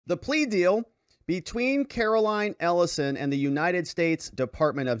The plea deal between Caroline Ellison and the United States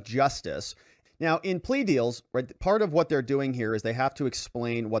Department of Justice. Now, in plea deals, right, part of what they're doing here is they have to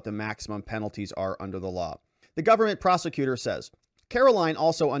explain what the maximum penalties are under the law. The government prosecutor says, Caroline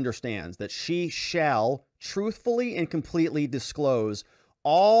also understands that she shall truthfully and completely disclose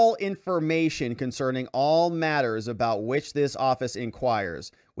all information concerning all matters about which this office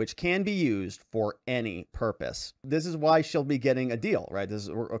inquires, which can be used for any purpose. This is why she'll be getting a deal, right? This is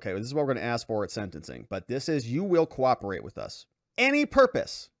okay. This is what we're going to ask for at sentencing, but this is, you will cooperate with us. Any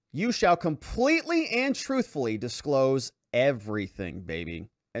purpose, you shall completely and truthfully disclose everything, baby.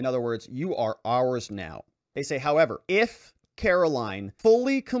 In other words, you are ours now. They say, however, if Caroline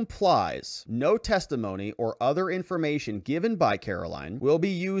fully complies, no testimony or other information given by Caroline will be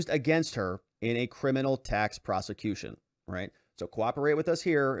used against her in a criminal tax prosecution, right? So cooperate with us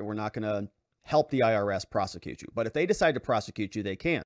here, and we're not going to help the IRS prosecute you. But if they decide to prosecute you, they can.